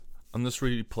On this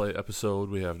replay episode,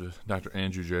 we have Dr.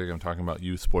 Andrew Jaegem talking about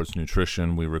youth sports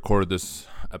nutrition. We recorded this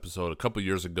episode a couple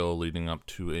years ago leading up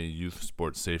to a youth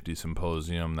sports safety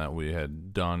symposium that we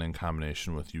had done in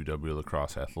combination with UW La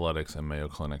Crosse Athletics and Mayo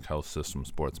Clinic Health System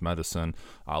Sports Medicine.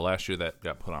 Last year that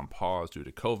got put on pause due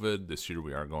to COVID. This year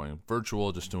we are going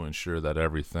virtual just to ensure that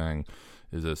everything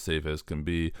is as safe as can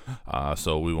be.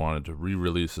 So we wanted to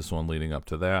re-release this one leading up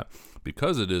to that.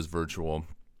 Because it is virtual,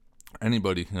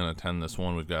 anybody can attend this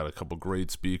one. We've got a lot of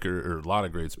great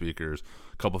speakers,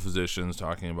 a couple physicians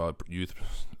talking about youth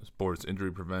sports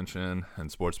injury prevention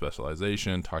and sports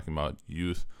specialization, talking about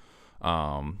youth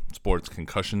sports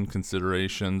concussion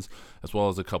considerations, as well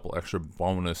as a couple extra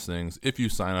bonus things if you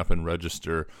sign up and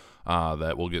register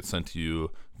that will get sent to you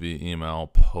via email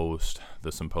post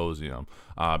the symposium.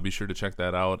 Be sure to check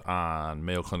that out on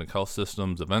Mayo Clinic Health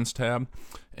Systems events tab,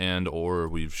 or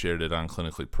we've shared it on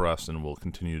Clinically Pressed, and we'll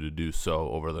continue to do so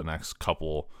over the next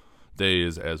couple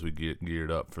days as we get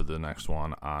geared up for the next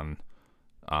one on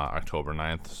October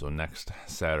 9th, so next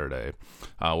Saturday.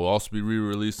 We'll also be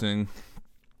re-releasing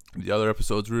the other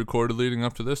episodes we recorded leading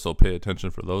up to this, so pay attention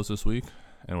for those this week.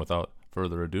 And without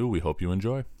further ado, we hope you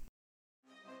enjoy.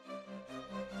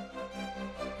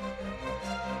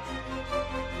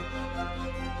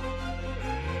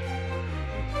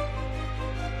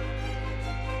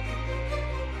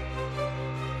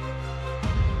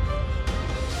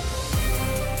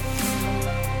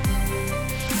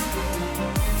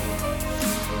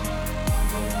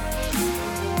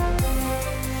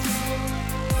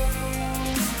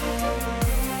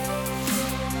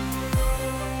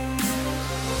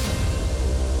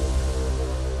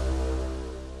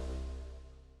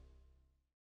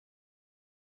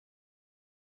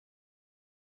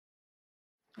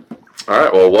 All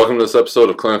right, well, welcome to this episode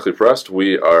of Clinically Pressed.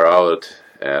 We are out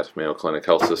at Mayo Clinic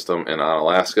Health System in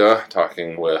Onalaska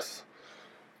talking with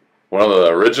one of the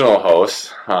original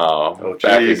hosts,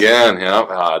 back again,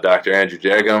 Dr. Andrew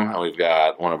Jaegem, and we've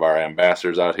got one of our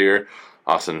ambassadors out here,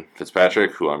 Austin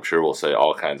Fitzpatrick, who I'm sure will say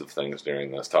all kinds of things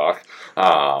during this talk.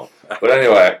 But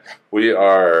anyway, we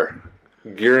are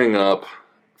gearing up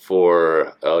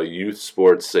for a youth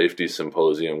sports safety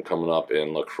symposium coming up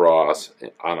in La Crosse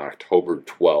on October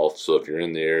 12th. So if you're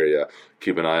in the area,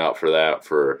 keep an eye out for that,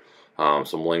 for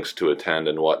some links to attend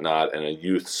and whatnot, and a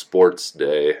youth sports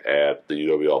day at the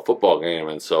UWL football game.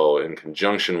 And so in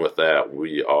conjunction with that,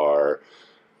 we are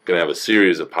going to have a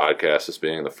series of podcasts, this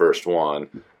being the first one,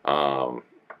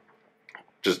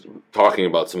 just talking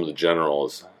about some of the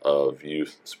generals of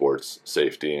youth sports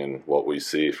safety and what we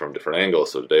see from different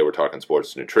angles. So today we're talking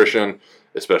sports nutrition,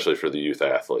 especially for the youth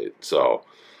athlete. So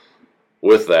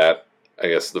with that, I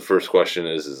guess the first question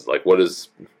is like, what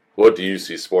do you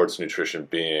see sports nutrition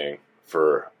being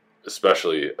for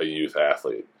especially a youth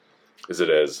athlete? Is it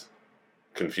as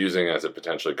confusing as it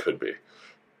potentially could be?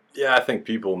 Yeah, I think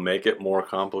people make it more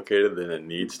complicated than it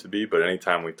needs to be, but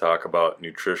anytime we talk about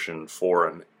nutrition for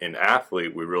an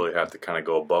athlete, we really have to kind of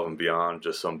go above and beyond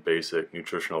just some basic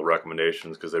nutritional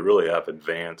recommendations, because they really have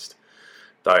advanced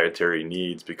dietary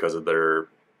needs because of their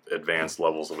advanced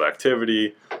levels of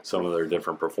activity, some of their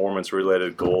different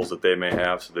performance-related goals that they may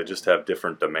have, so they just have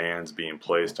different demands being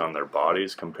placed on their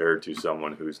bodies compared to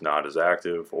someone who's not as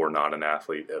active or not an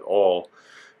athlete at all.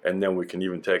 And then we can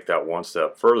even take that one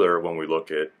step further when we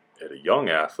look at a young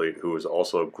athlete who is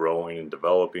also growing and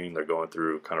developing. They're going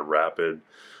through kind of rapid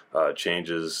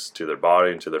changes to their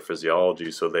body and to their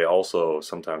physiology, so they also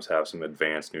sometimes have some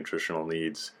advanced nutritional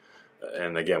needs.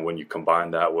 And again, when you combine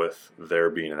that with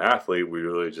their being an athlete, we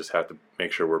really just have to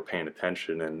make sure we're paying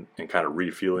attention and kind of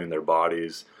refueling their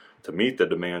bodies to meet the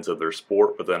demands of their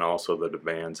sport, but then also the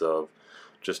demands of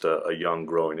just a young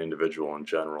growing individual in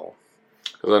general.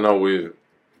 Because I know we've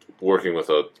working with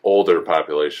an older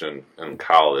population in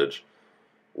college,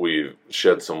 we've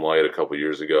shed some light a couple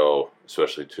years ago,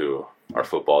 especially to our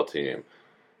football team,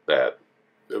 that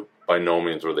by no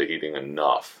means were they eating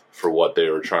enough for what they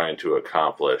were trying to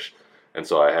accomplish. And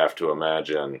so I have to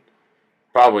imagine,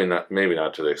 probably not, maybe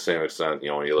not to the same extent,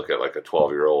 when you look at like a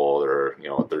 12-year-old or,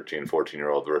 a 13,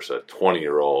 14-year-old versus a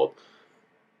 20-year-old,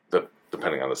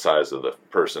 depending on the size of the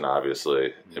person,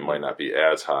 obviously, it might not be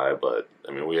as high, but,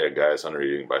 we had guys under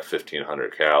eating by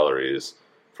 1,500 calories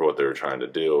for what they were trying to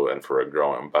do, and for a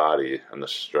growing body and the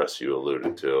stress you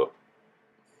alluded to,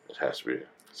 it has to be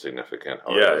significant.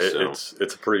 Yeah, it's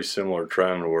a pretty similar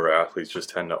trend where athletes just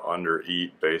tend to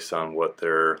undereat based on what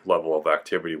their level of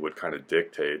activity would kind of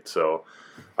dictate. So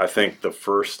I think the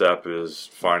first step is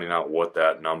finding out what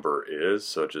that number is,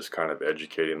 so just kind of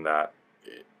educating that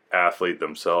athlete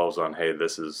themselves on, hey,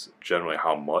 this is generally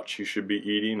how much you should be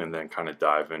eating, and then kind of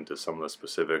dive into some of the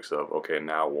specifics of, okay,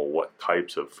 now, well, what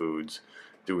types of foods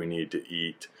do we need to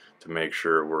eat to make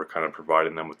sure we're kind of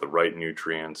providing them with the right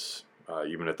nutrients,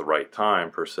 even at the right time,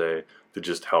 per se, to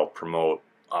just help promote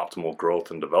optimal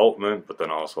growth and development, but then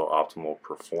also optimal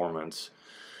performance.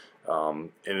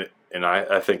 And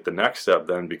I think the next step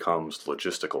then becomes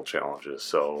logistical challenges.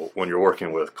 So when you're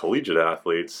working with collegiate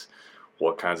athletes,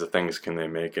 what kinds of things can they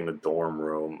make in the dorm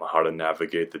room, how to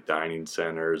navigate the dining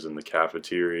centers and the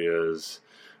cafeterias,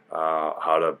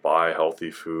 how to buy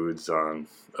healthy foods on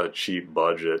a cheap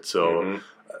budget. So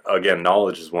again,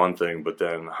 knowledge is one thing, but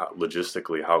then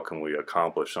logistically, how can we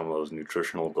accomplish some of those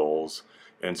nutritional goals?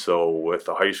 And so with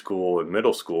the high school and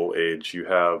middle school age, you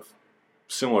have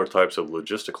similar types of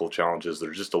logistical challenges that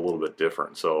are just a little bit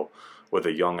different. So with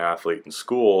a young athlete in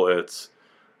school, it's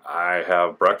I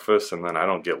have breakfast and then I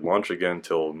don't get lunch again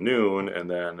till noon, and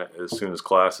then as soon as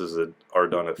classes are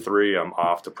done at 3, I'm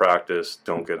off to practice,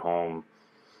 don't get home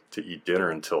to eat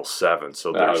dinner until 7.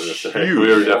 So there's huge. We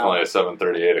were definitely a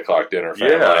 7:30, 8 o'clock dinner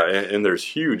family. Yeah, and there's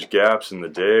huge gaps in the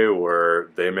day where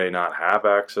they may not have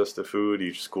access to food.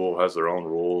 Each school has their own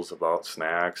rules about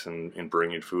snacks and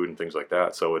bringing food and things like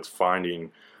that. So it's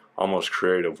finding almost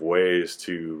creative ways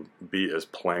to be as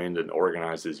planned and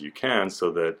organized as you can,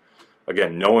 so that,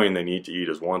 again, knowing they need to eat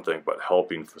is one thing, but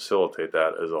helping facilitate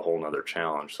that is a whole nother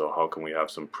challenge. So how can we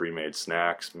have some pre-made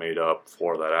snacks made up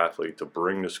for that athlete to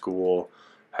bring to school,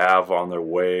 have on their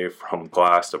way from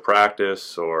class to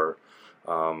practice, or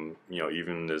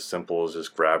even as simple as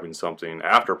just grabbing something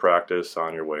after practice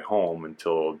on your way home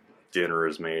until dinner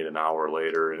is made an hour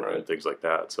later, and things like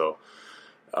that. So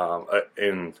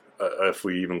if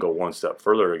we even go one step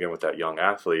further, again, with that young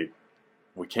athlete,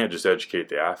 we can't just educate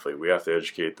the athlete. We have to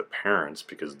educate the parents,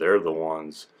 because they're the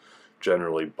ones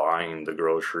generally buying the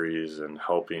groceries and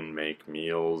helping make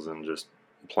meals and just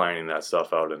planning that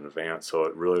stuff out in advance. So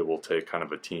it really will take kind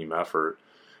of a team effort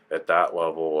at that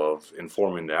level of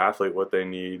informing the athlete what they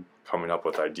need, coming up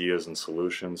with ideas and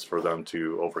solutions for them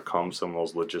to overcome some of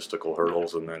those logistical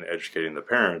hurdles, and then educating the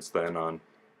parents then on,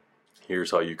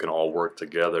 here's how you can all work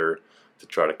together to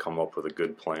try to come up with a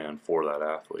good plan for that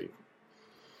athlete.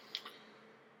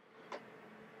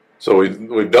 So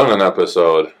we've done an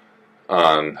episode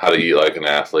on how to eat like an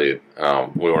athlete.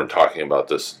 We weren't talking about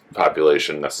this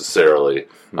population necessarily,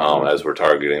 as we're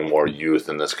targeting more youth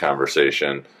in this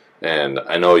conversation. And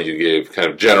I know you gave kind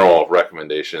of general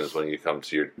recommendations when you come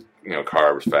to your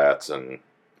carbs, fats, and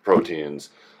proteins.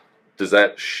 Does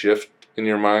that shift in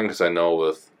your mind? Because I know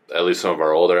with at least some of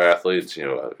our older athletes,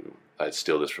 I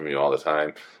steal this from you all the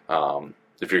time.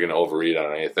 If you're going to overeat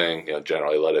on anything,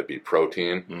 generally let it be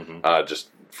protein. Just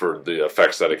for the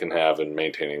effects that it can have in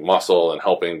maintaining muscle and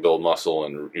helping build muscle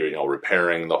and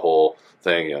repairing the whole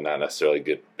thing, not necessarily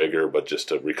get bigger, but just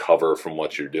to recover from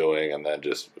what you're doing, and then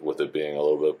just with it being a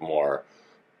little bit more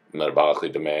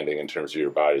metabolically demanding in terms of your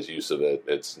body's use of it,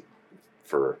 it's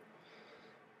for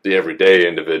the everyday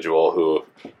individual who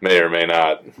may or may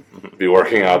not be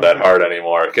working out that hard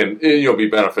anymore. It can be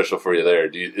beneficial for you there.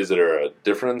 Is there a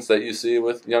difference that you see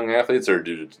with young athletes, or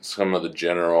do some of the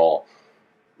general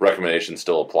recommendations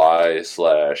still apply, /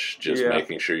 just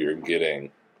making sure you're getting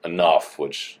enough,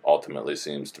 which ultimately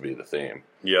seems to be the theme?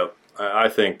 Yep. I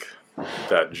think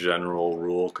that general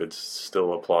rule could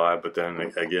still apply, but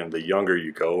then again, the younger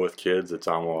you go with kids, it's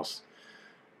almost,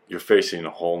 you're facing a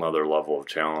whole nother level of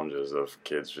challenges of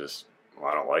kids just,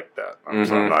 I don't like that,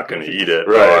 so I'm not going to eat it.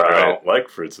 I don't like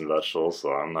fruits and vegetables,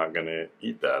 so I'm not going to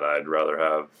eat that. I'd rather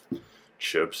have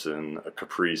chips and a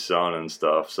Capri Sun and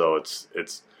stuff. So it's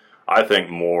I think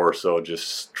more so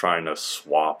just trying to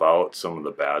swap out some of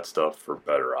the bad stuff for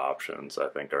better options, I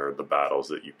think, are the battles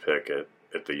that you pick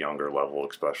at the younger level,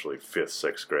 especially 5th,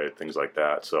 6th grade, things like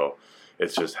that. So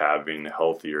it's just having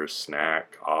healthier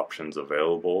snack options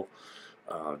available,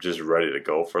 just ready to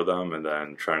go for them, and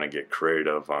then trying to get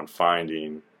creative on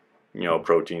finding,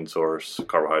 protein source,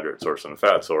 carbohydrate source, and a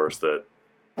fat source that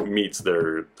meets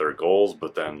their goals,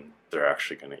 but then they're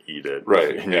actually going to eat it.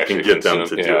 Right. And you can get them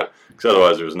to do it. Because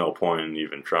otherwise there's no point in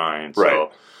even trying.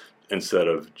 So instead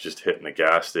of just hitting a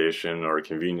gas station or a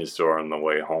convenience store on the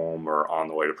way home or on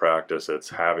the way to practice, it's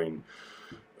having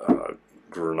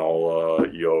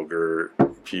granola, yogurt,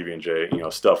 PB&J,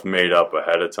 stuff made up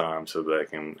ahead of time so they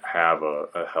can have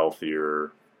a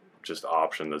healthier just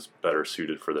option that's better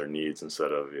suited for their needs,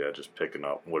 instead of just picking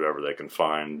up whatever they can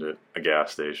find at a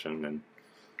gas station, and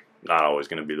not always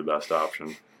going to be the best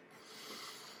option.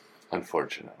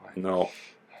 Unfortunately. No.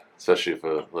 Especially if we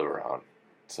live around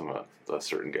some of the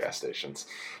certain gas stations.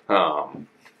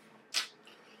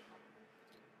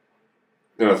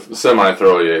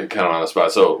 semi-throw you kind of on the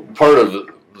spot. So part of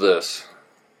this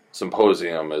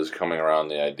symposium is coming around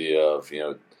the idea of,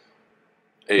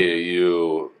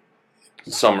 AAU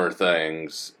summer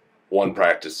things, one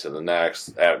practice to the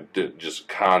next, just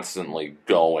constantly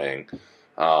going,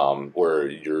 where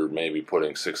you're maybe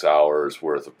putting 6 hours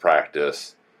worth of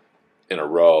practice in a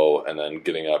row and then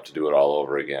getting up to do it all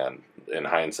over again. In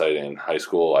hindsight, in high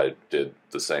school, I did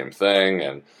the same thing,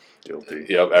 and Guilty.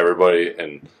 Yep, everybody,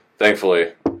 and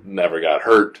thankfully never got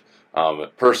hurt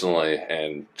personally,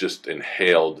 and just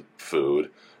inhaled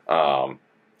food. But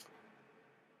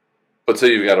say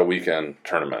you've got a weekend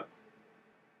tournament,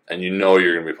 and you're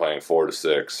going to be playing 4 to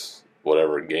 6,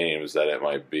 whatever games that it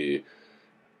might be.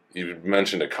 You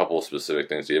mentioned a couple of specific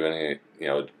things. Do you have any,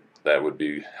 that would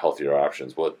be healthier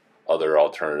options? What other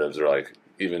alternatives are like,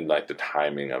 even like the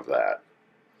timing of that?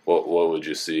 What would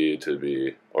you see to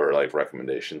be, or like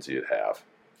recommendations you'd have?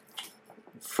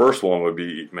 First one would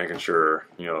be making sure,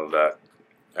 that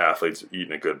athletes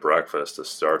eating a good breakfast to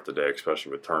start the day,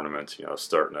 especially with tournaments,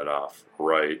 starting it off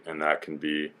right. And that can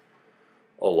be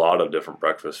a lot of different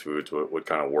breakfast foods would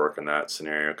kind of work in that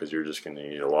scenario, because you're just going to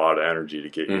need a lot of energy to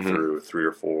get you through 3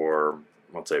 or 4,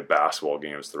 let's say, basketball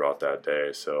games throughout that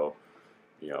day. So,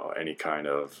 any kind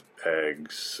of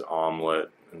eggs, omelet,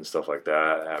 and stuff like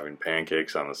that, having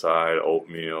pancakes on the side,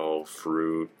 oatmeal,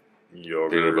 fruit,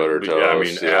 yogurt, peanut butter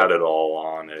toast. Add it all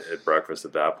on at breakfast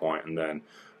at that point. And then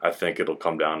I think it'll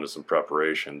come down to some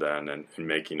preparation then, and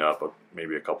making up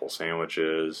maybe a couple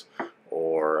sandwiches,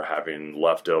 or having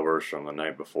leftovers from the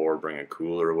night before, bring a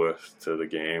cooler with to the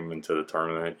game and to the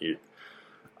tournament.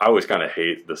 I always kind of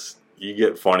hate this. You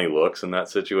get funny looks in that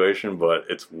situation, but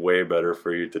it's way better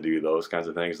for you to do those kinds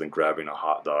of things than grabbing a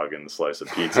hot dog and a slice of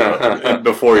pizza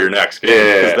before your next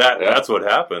game. That's what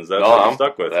happens. That's what I'm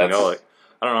stuck with. I don't know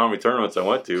how many tournaments I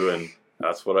went to, and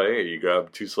that's what I ate. You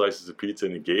grab 2 slices of pizza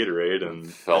and a Gatorade,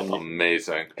 and felt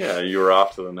amazing. Yeah, you were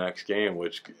off to the next game,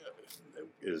 which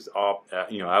is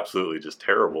absolutely just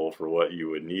terrible for what you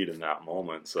would need in that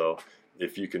moment. So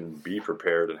if you can be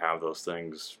prepared and have those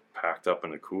things packed up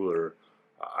in a cooler,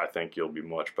 I think you'll be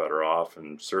much better off,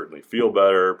 and certainly feel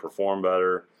better, perform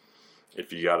better.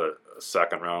 If you got a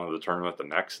second round of the tournament the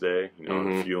next day,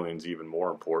 the feeling's even more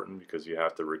important, because you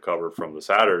have to recover from the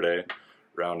Saturday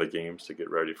round of games to get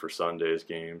ready for Sunday's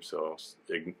game. So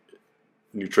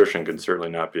nutrition can certainly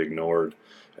not be ignored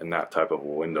in that type of a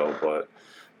window. But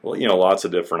lots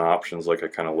of different options, like I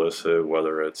kind of listed,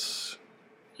 whether it's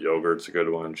yogurt's a good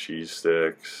one, cheese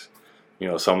sticks.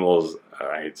 Some of those,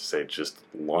 I hate to say just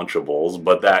Lunchables,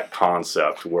 but that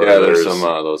concept where there's some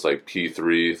those like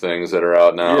P3 things that are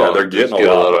out now. Yeah, they're getting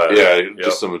a lot better.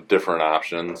 Just some different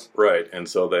options. Right, and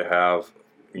so they have,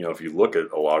 if you look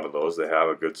at a lot of those, they have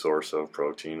a good source of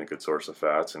protein, a good source of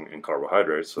fats and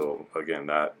carbohydrates. So again,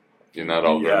 that not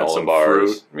all granola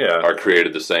bars are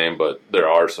created the same, but there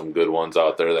are some good ones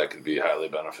out there that could be highly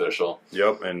beneficial.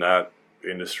 Yep, and that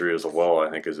industry as well,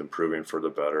 I think, is improving for the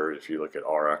better. If you look at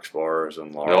RX bars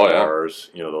and Lara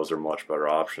bars, those are much better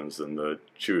options than the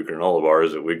chewy granola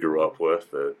bars that we grew up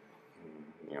with. That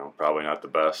probably not the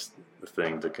best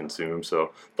thing to consume.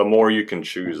 So the more you can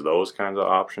choose those kinds of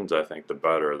options, I think the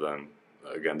better than,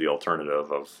 again, the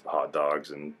alternative of hot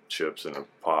dogs and chips and a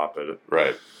pop at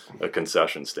a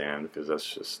concession stand, because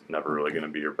that's just never really going to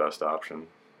be your best option.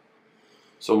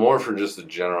 So more for just the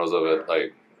generals of it,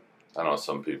 like, I know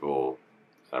some people,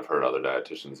 I've heard other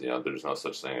dietitians, there's no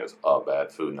such thing as a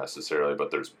bad food necessarily,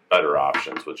 but there's better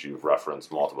options, which you've referenced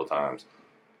multiple times.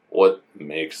 What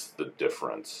makes the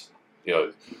difference?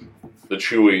 The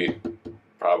chewy,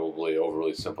 probably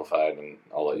overly simplified, and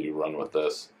I'll let you run with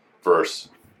this, versus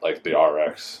like the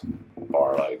RX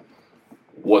bar. Like,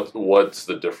 what's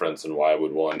the difference, and why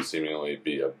would one seemingly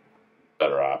be a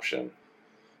better option?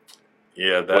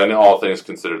 Yeah, when all things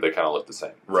considered, they kind of look the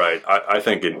same. Right. I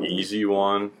think an easy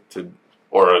one to...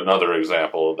 Or another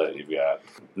example that you've got.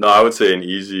 No, I would say an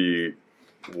easy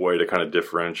way to kind of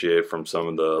differentiate from some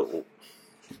of the,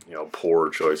 poor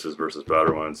choices versus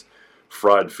better ones.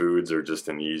 Fried foods are just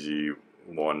an easy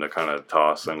one to kind of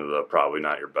toss into the probably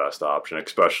not your best option,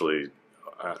 especially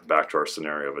back to our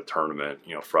scenario of a tournament.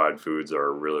 Fried foods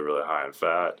are really, really high in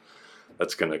fat.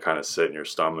 That's going to kind of sit in your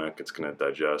stomach. It's going to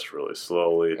digest really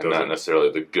slowly. And not necessarily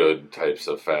the good types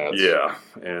of fats. Yeah.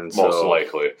 And most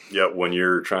likely. Yeah, when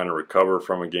you're trying to recover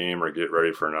from a game or get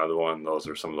ready for another one, those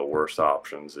are some of the worst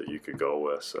options that you could go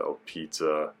with. So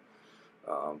pizza,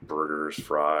 burgers,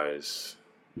 fries,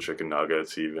 chicken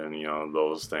nuggets even,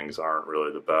 those things aren't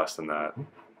really the best in that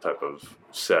type of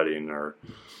setting, or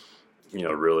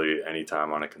really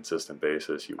anytime on a consistent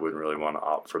basis. You wouldn't really want to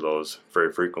opt for those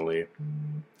very frequently.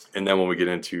 And then when we get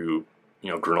into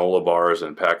granola bars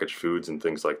and packaged foods and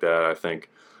things like that. I think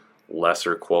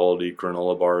lesser quality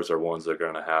granola bars are ones that are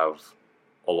going to have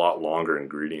a lot longer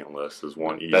ingredient list. Is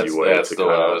one easy way that's to the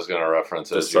kind one I of was going to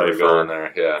reference as you were decipher going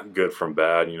there. Yeah. good from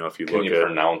bad. If you Can look you at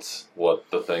pronounce what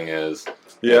the thing is?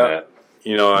 yeah,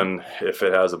 and if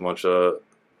it has a bunch of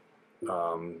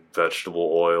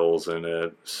vegetable oils in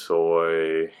it,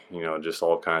 soy, just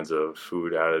all kinds of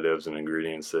food additives and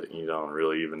ingredients that you don't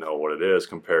really even know what it is,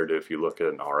 compared to if you look at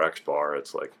an RX bar,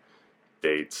 it's like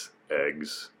dates,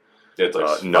 eggs, It's like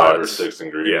 5 nuts, or 6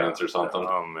 ingredients or something.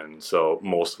 and so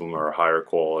most of them are higher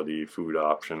quality food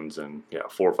options, and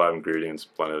 4 or 5 ingredients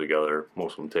blended together.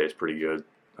 Most of them taste pretty good.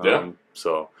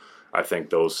 So I think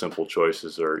those simple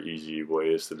choices are easy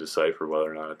ways to decipher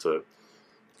whether or not it's a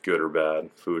good or bad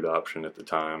food option at the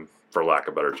time, for lack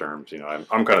of better terms. I'm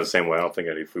kind of the same way. I don't think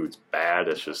any food's bad.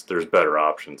 It's just there's better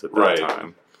options at that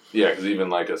time. Yeah, because even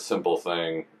like a simple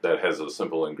thing that has a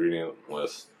simple ingredient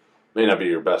list may not be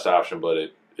your best option, but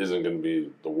it isn't going to be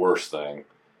the worst thing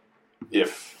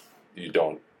if you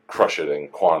don't crush it in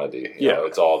quantity. You know,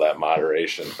 it's all that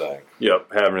moderation thing.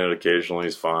 Yep, having it occasionally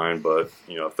is fine, but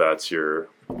if that's your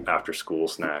after school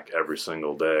snack every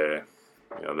single day,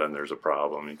 then there's a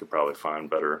problem. You could probably find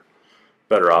better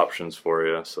options for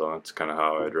you. So that's kind of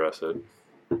how I address it.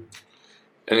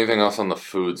 Anything else on the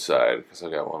food side? Because I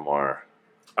got one more.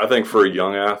 I think for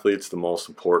young athletes, the most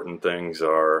important things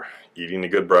are eating a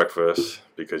good breakfast,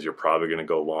 because you're probably going to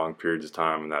go long periods of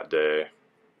time in that day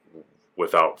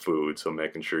without food. So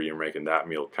making sure you're making that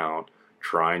meal count,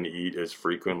 trying to eat as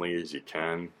frequently as you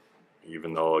can,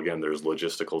 even though, again, there's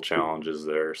logistical challenges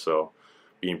there. So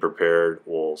being prepared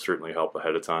will certainly help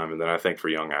ahead of time. And then I think for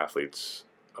young athletes,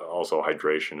 also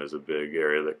hydration is a big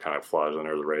area that kind of flies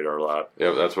under the radar a lot.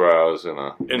 Yeah, that's where I was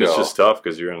gonna go. It's just tough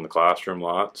because you're in the classroom a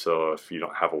lot. So if you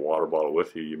don't have a water bottle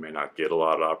with you, you may not get a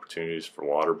lot of opportunities for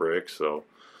water breaks. So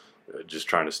just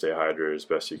trying to stay hydrated as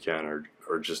best you can,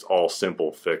 or just all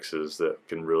simple fixes that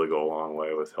can really go a long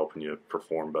way with helping you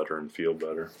perform better and feel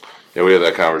better. Yeah, we have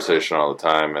that conversation all the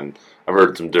time, and I've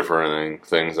heard some different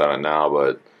things on it now,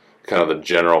 but kind of the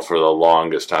general for the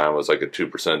longest time was like a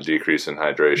 2% decrease in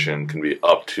hydration can be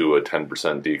up to a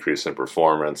 10% decrease in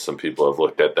performance. Some people have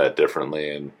looked at that differently,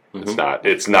 and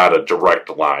it's not a direct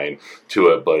line to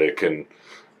it, but it can.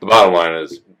 The bottom line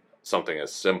is something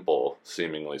as simple,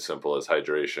 seemingly simple as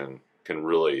hydration, can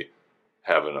really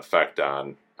have an effect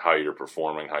on how you're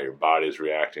performing, how your body's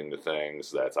reacting to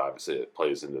things. That's obviously, it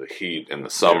plays into the heat in the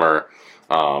summer,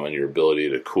 and your ability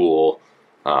to cool.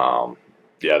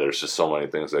 There's just so many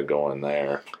things that go in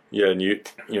there. Yeah, and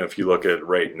if you look at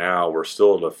right now, we're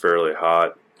still in a fairly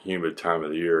hot, humid time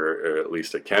of the year, or at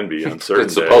least it can be on certain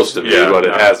It's supposed to be, but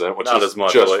it hasn't, which is as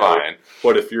much just fine.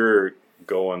 But if you're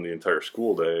going the entire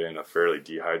school day in a fairly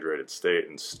dehydrated state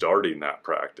and starting that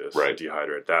practice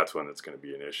dehydrated, that's when it's going to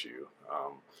be an issue.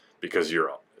 Because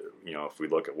if we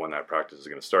look at when that practice is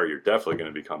going to start, you're definitely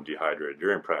going to become dehydrated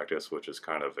during practice, which is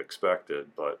kind of expected,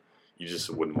 but you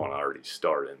just wouldn't want to already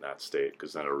start in that state,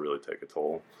 because then it'll really take a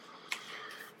toll.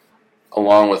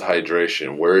 Along with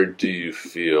hydration, where do you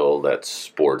feel that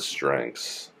sports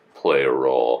drinks play a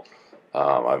role?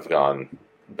 I've gone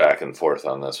back and forth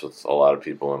on this with a lot of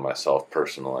people and myself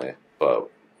personally,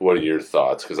 but what are your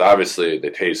thoughts? Because obviously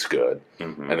they taste good,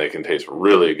 and they can taste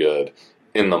really good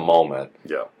in the moment.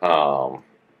 Yeah. I don't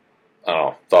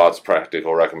know, thoughts,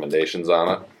 practical recommendations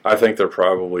on it? I think they're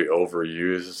probably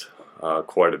overused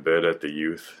quite a bit at the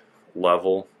youth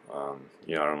level. I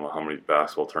don't know how many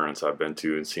basketball tournaments I've been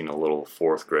to and seen a little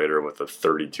fourth grader with a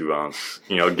 32-ounce,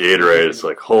 Gatorade. It's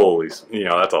like, holy,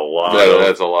 that's a lot.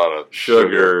 That's a lot of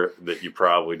sugar that you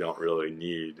probably don't really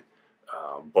need.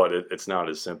 But it's not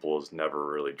as simple as never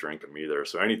really drink them either.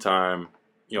 So anytime,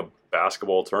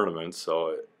 basketball tournaments,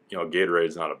 so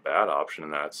Gatorade's not a bad option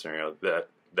in that scenario.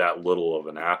 That little of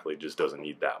an athlete just doesn't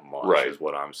need that much, is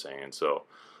what I'm saying. So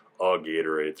a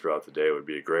Gatorade throughout the day would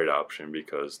be a great option,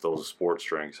 because those sports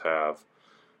drinks have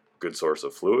good source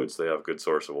of fluids, they have good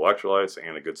source of electrolytes,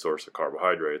 and a good source of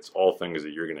carbohydrates, all things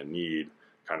that you're going to need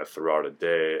kind of throughout a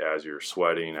day as you're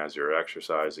sweating, as you're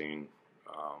exercising.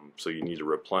 So you need to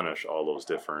replenish all those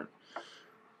different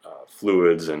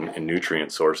fluids and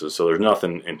nutrient sources. So there's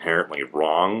nothing inherently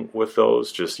wrong with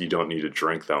those, just you don't need to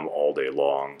drink them all day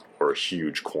long or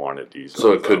huge quantities.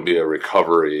 So it could be a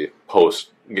recovery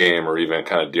post-game or even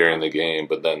kind of during the game,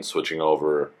 but then switching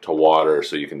over to water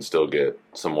so you can still get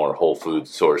some more whole food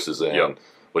sources in,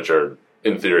 which are,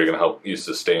 in theory, going to help you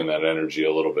sustain that energy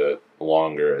a little bit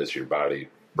longer as your body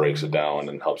breaks it down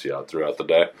and helps you out throughout the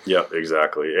day. Yep,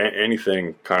 exactly.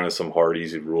 Anything, kind of some hard,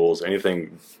 easy rules.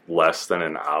 Anything less than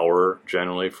an hour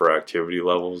generally for activity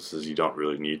levels is you don't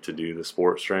really need to do the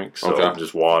sports drink. So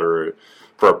just water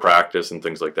for a practice and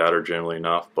things like that are generally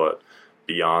enough. But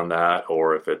beyond that,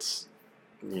 or if it's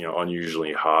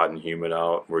unusually hot and humid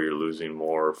out where you're losing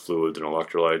more fluids and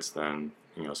electrolytes, then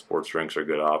sports drinks are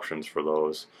good options for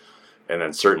those. And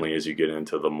then certainly as you get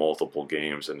into the multiple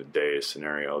games in a day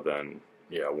scenario, then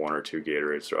one or two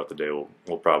Gatorades throughout the day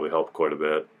will probably help quite a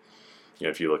bit.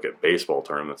 If you look at baseball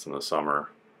tournaments in the summer.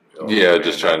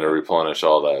 Just trying to replenish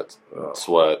all that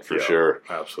sweat for sure.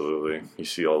 Absolutely. You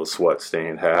see all the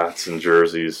sweat-stained hats and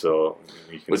jerseys, so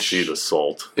you can see the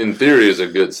salt. In theory is a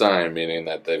good sign, meaning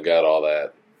that they've got all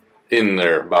that in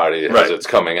their body as it's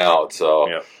coming out.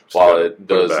 So while it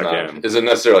isn't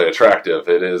necessarily attractive,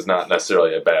 it is not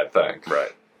necessarily a bad thing.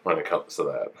 Right. When it comes to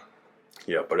that.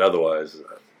 Yeah, but otherwise,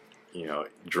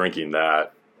 drinking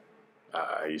that,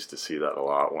 I used to see that a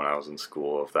lot when I was in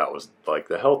school. If that was like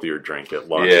the healthier drink at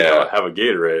lunch, have a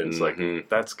Gatorade. It's like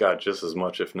that's got just as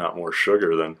much, if not more,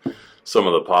 sugar than some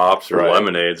of the pops or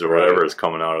lemonades or whatever is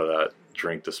coming out of that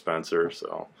drink dispenser.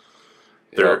 So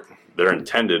they're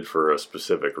intended for a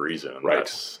specific reason. And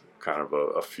that's kind of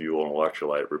a fuel and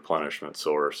electrolyte replenishment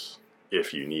source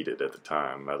if you need it at the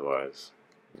time. Otherwise,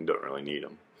 you don't really need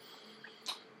them.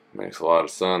 Makes a lot of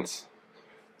sense.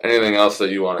 Anything else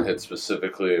that you want to hit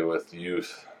specifically with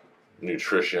youth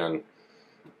nutrition?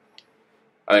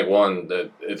 I think one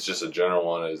that it's just a general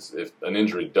one is if an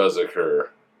injury does occur,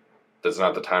 that's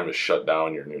not the time to shut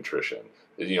down your nutrition.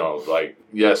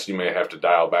 Yes, you may have to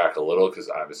dial back a little because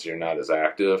obviously you're not as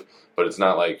active, but it's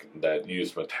not like that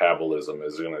youth metabolism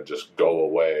is going to just go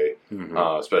away,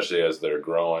 especially as they're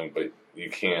growing. But you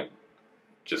can't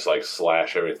just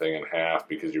slash everything in half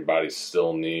because your body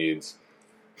still needs,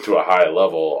 to a high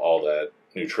level, all that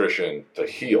nutrition to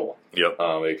heal. Yep.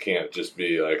 It can't just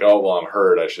be I'm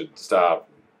hurt, I should stop,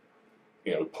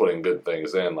 putting good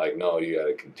things in. No, you got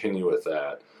to continue with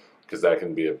that because that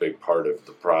can be a big part of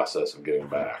the process of getting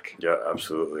back. Yeah,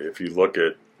 absolutely. If you look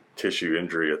at tissue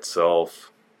injury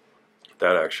itself,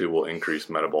 that actually will increase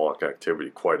metabolic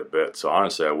activity quite a bit. So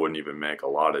honestly, I wouldn't even make a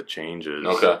lot of changes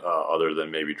other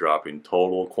than maybe dropping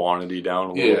total quantity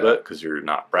down a little bit because you're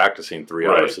not practicing 3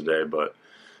 hours a day, but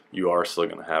you are still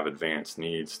going to have advanced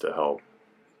needs to help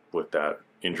with that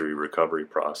injury recovery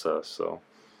process. So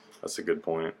that's a good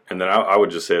point. And then I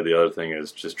would just say the other thing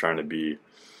is just trying to be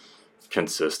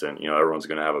consistent. Everyone's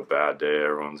going to have a bad day.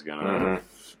 Everyone's going to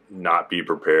not be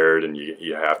prepared, and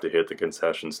you have to hit the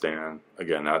concession stand.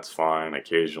 Again, that's fine.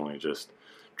 Occasionally just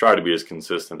try to be as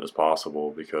consistent as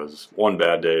possible because one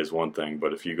bad day is one thing,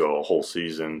 but if you go a whole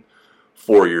season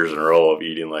 4 years in a row of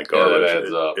eating like garbage,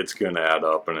 it's going to add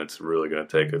up, and it's really going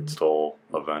to take its toll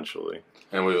eventually.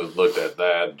 And we looked at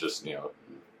that, just,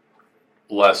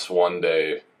 less one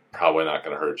day, probably not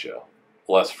going to hurt you.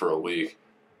 Less for a week,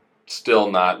 still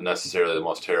not necessarily the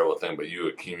most terrible thing, but you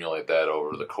accumulate that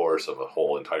over the course of a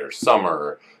whole entire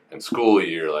summer and school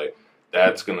year,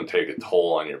 that's going to take a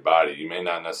toll on your body. You may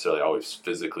not necessarily always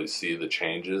physically see the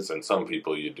changes, and some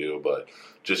people you do, but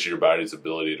just your body's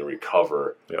ability to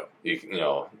recover. Yeah.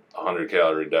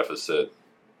 100-calorie deficit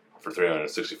for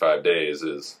 365 days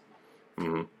is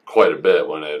quite a bit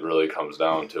when it really comes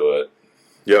down to it.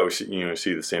 Yeah, we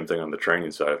see the same thing on the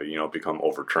training side of it. Become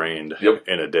overtrained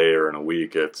in a day or in a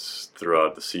week. It's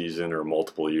throughout the season or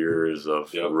multiple years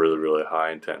of really, really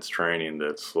high intense training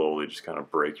that slowly just kind of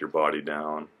break your body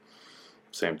down.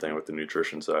 Same thing with the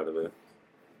nutrition side of it.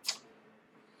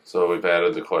 So we've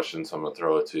added the question, so I'm going to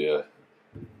throw it to you.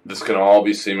 This can all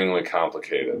be seemingly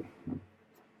complicated,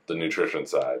 the nutrition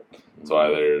side. So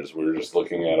we're just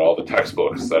looking at all the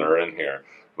textbooks that are in here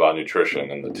about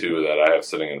nutrition and the two that I have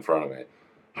sitting in front of me.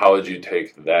 How would you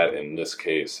take that in this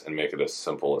case and make it as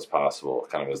simple as possible,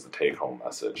 kind of as the take-home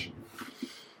message?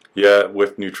 Yeah,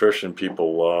 with nutrition,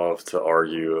 people love to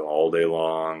argue all day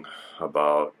long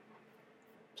about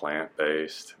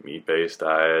plant-based, meat-based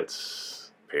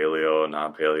diets, paleo,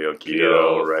 non-paleo,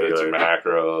 keto, regular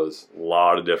macros. A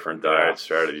lot of different diet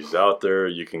strategies out there.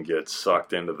 You can get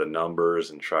sucked into the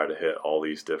numbers and try to hit all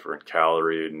these different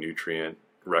calorie and nutrient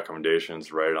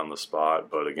recommendations right on the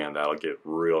spot, but again, that'll get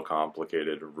real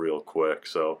complicated real quick.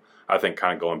 So I think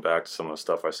kind of going back to some of the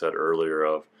stuff I said earlier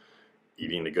of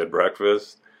eating a good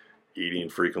breakfast, eating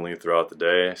frequently throughout the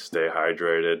day, stay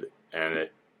hydrated, and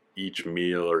at each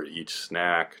meal or each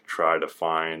snack try to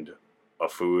find a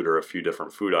food or a few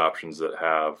different food options that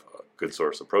have a good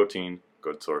source of protein,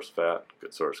 good source of fat,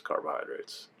 good source of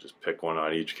carbohydrates. Just pick one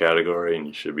on each category and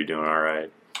you should be doing all right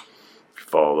if you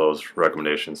follow those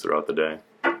recommendations throughout the day.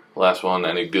 Last one,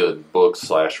 any good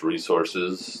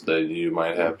books/resources that you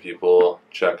might have people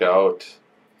check out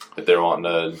if they're wanting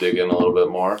to dig in a little bit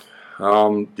more?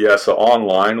 So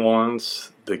online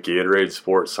ones, the Gatorade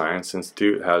Sports Science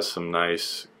Institute has some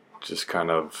nice, just kind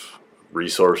of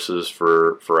resources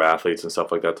for athletes and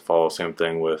stuff like that to follow. Same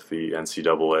thing with the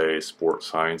NCAA Sports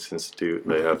Science Institute.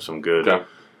 They have some good,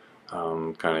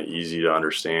 kind of easy to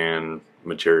understand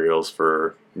materials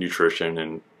for nutrition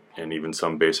and even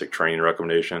some basic training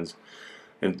recommendations.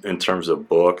 In terms of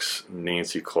books,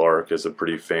 Nancy Clark is a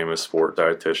pretty famous sport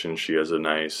dietitian. She has a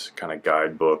nice kind of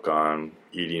guidebook on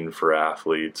eating for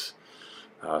athletes.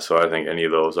 So I think any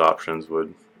of those options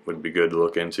would be good to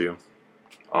look into.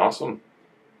 Awesome.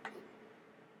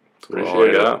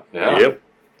 Appreciate it. Yeah. Yep.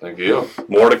 Thank you.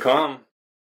 More to come.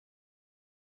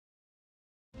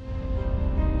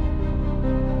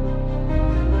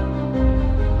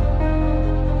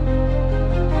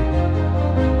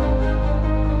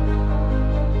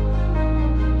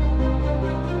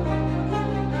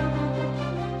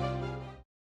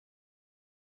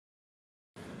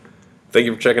 Thank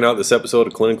you for checking out this episode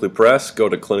of Clinically Pressed. Go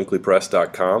to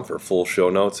clinicallypressed.com for full show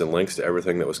notes and links to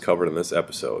everything that was covered in this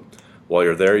episode. While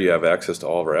you're there, you have access to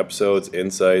all of our episodes,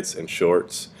 insights, and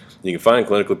shorts. You can find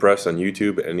Clinically Pressed on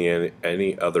YouTube and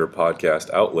any other podcast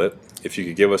outlet. If you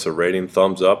could give us a rating,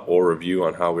 thumbs up, or review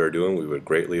on how we are doing, we would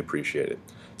greatly appreciate it.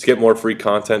 To get more free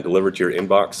content delivered to your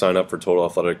inbox, sign up for Total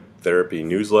Athletic Therapy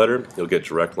newsletter. You'll get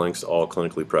direct links to all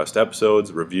Clinically Pressed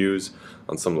episodes, reviews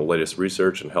on some of the latest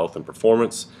research in health and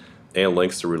performance, and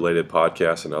links to related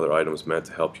podcasts and other items meant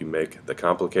to help you make the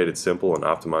complicated simple and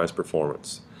optimize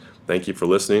performance. Thank you for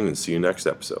listening, and see you next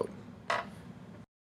episode.